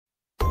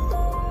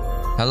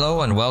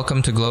Hello and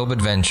welcome to Globe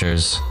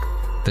Adventures,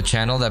 the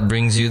channel that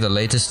brings you the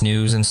latest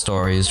news and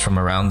stories from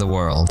around the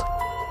world.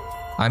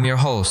 I'm your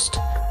host,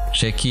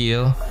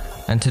 Shakil,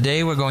 and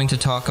today we're going to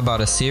talk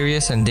about a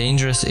serious and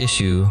dangerous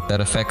issue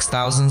that affects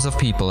thousands of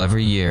people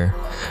every year: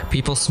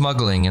 people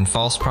smuggling and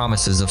false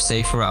promises of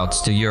safe routes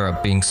to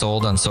Europe being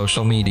sold on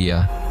social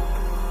media.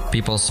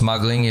 People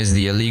smuggling is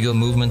the illegal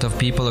movement of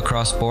people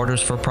across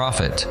borders for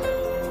profit.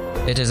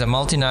 It is a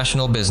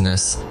multinational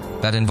business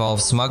that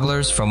involves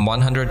smugglers from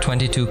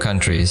 122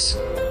 countries,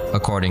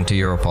 according to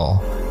Europol.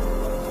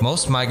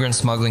 Most migrant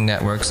smuggling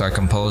networks are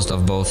composed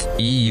of both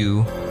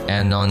EU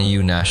and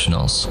non-EU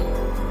nationals.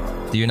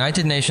 The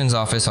United Nations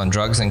Office on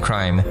Drugs and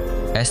Crime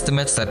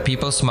estimates that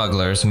people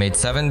smugglers made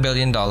 $7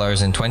 billion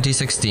in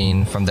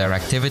 2016 from their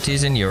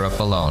activities in Europe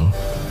alone.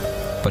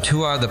 But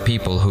who are the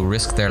people who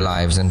risk their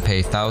lives and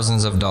pay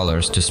thousands of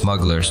dollars to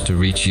smugglers to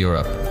reach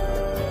Europe?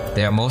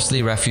 They are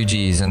mostly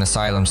refugees and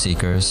asylum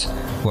seekers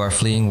who are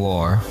fleeing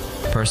war,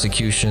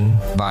 persecution,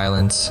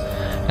 violence,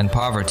 and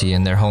poverty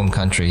in their home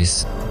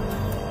countries.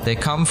 They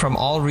come from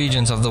all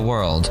regions of the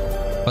world,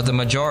 but the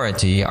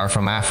majority are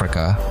from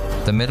Africa,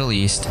 the Middle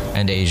East,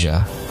 and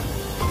Asia.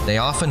 They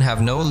often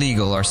have no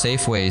legal or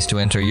safe ways to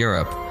enter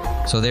Europe,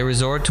 so they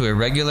resort to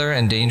irregular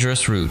and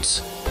dangerous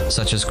routes,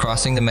 such as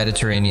crossing the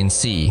Mediterranean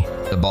Sea,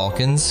 the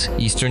Balkans,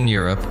 Eastern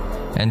Europe,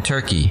 and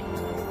Turkey.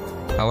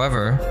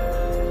 However,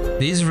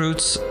 these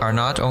routes are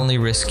not only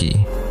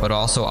risky, but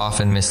also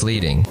often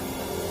misleading.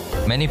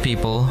 Many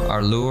people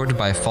are lured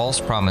by false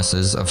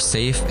promises of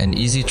safe and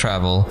easy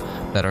travel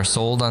that are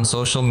sold on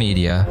social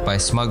media by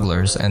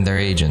smugglers and their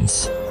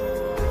agents.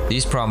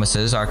 These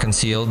promises are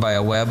concealed by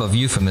a web of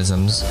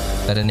euphemisms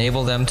that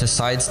enable them to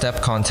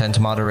sidestep content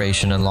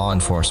moderation and law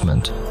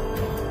enforcement.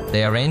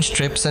 They arrange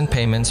trips and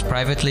payments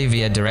privately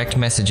via direct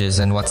messages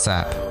and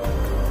WhatsApp.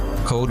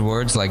 Code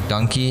words like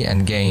donkey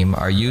and game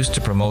are used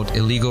to promote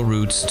illegal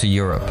routes to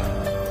Europe.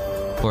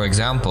 For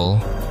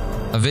example,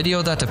 a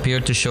video that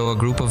appeared to show a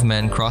group of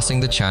men crossing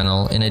the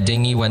channel in a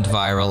dinghy went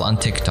viral on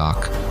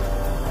TikTok.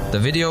 The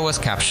video was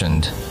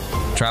captioned,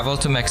 "Travel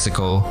to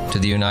Mexico to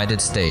the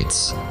United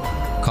States.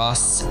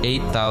 Costs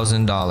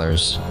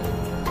 $8,000.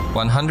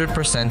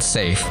 100%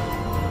 safe."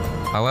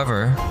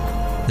 However,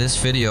 this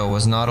video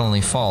was not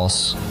only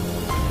false,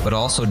 but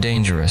also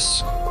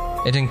dangerous.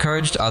 It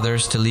encouraged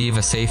others to leave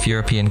a safe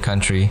European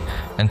country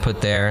and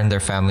put their and their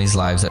families'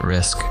 lives at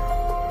risk.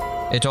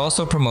 It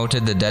also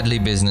promoted the deadly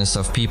business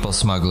of people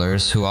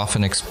smugglers who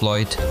often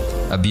exploit,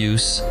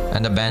 abuse,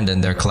 and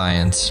abandon their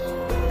clients.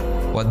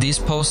 What these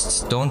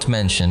posts don't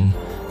mention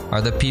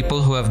are the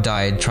people who have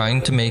died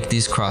trying to make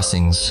these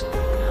crossings,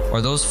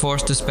 or those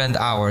forced to spend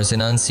hours in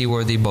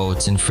unseaworthy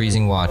boats in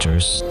freezing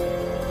waters.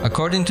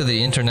 According to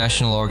the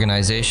International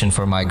Organization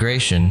for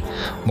Migration,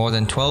 more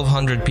than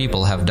 1,200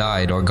 people have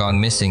died or gone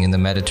missing in the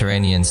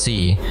Mediterranean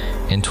Sea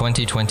in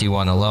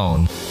 2021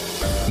 alone.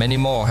 Many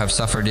more have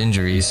suffered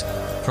injuries,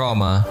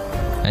 trauma,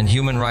 and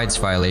human rights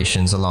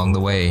violations along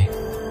the way.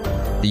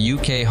 The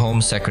UK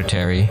Home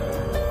Secretary,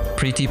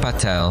 Priti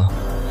Patel,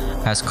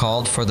 has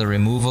called for the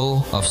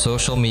removal of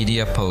social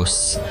media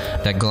posts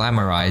that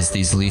glamorize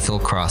these lethal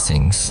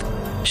crossings.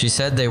 She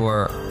said they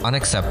were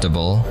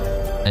unacceptable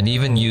and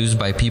even used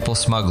by people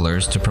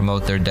smugglers to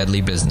promote their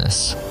deadly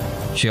business.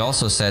 She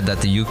also said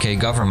that the UK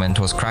government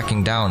was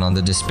cracking down on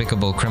the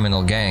despicable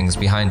criminal gangs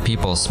behind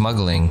people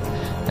smuggling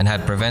and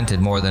had prevented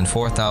more than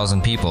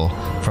 4,000 people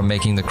from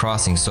making the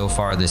crossing so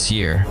far this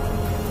year.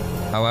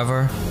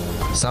 However,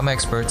 some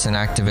experts and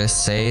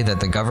activists say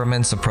that the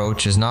government's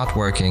approach is not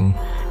working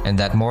and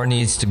that more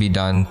needs to be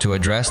done to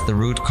address the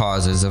root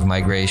causes of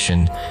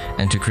migration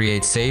and to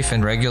create safe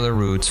and regular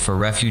routes for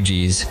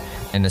refugees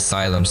and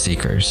asylum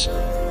seekers.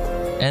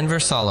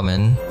 Enver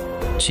Solomon,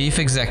 chief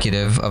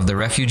executive of the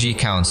Refugee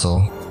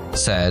Council,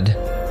 said,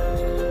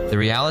 "The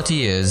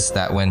reality is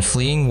that when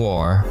fleeing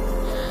war,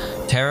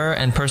 terror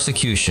and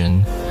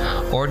persecution,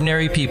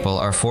 ordinary people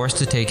are forced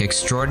to take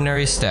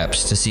extraordinary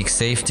steps to seek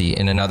safety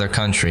in another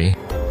country,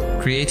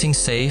 creating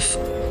safe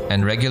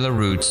and regular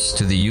routes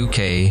to the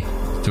UK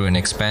through an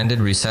expanded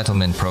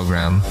resettlement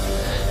program,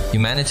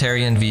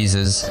 humanitarian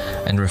visas,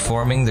 and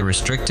reforming the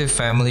restrictive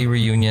family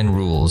reunion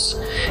rules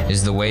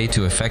is the way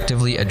to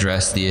effectively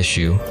address the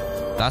issue."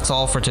 That's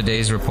all for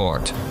today's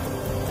report.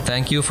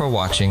 Thank you for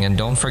watching, and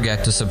don't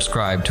forget to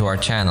subscribe to our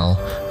channel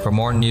for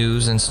more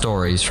news and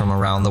stories from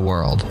around the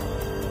world.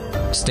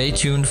 Stay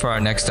tuned for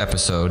our next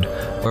episode,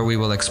 where we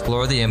will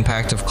explore the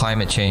impact of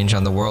climate change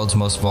on the world's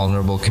most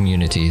vulnerable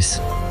communities.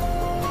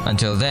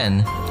 Until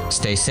then,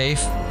 stay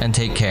safe and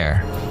take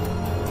care.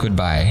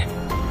 Goodbye.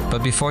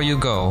 But before you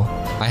go,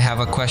 I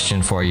have a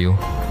question for you.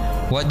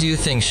 What do you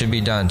think should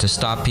be done to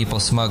stop people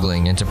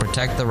smuggling and to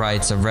protect the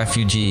rights of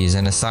refugees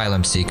and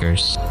asylum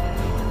seekers?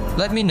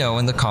 Let me know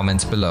in the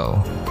comments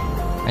below.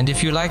 And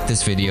if you like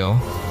this video,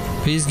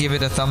 please give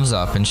it a thumbs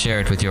up and share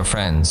it with your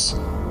friends.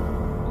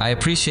 I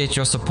appreciate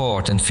your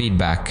support and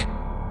feedback.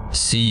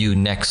 See you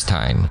next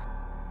time.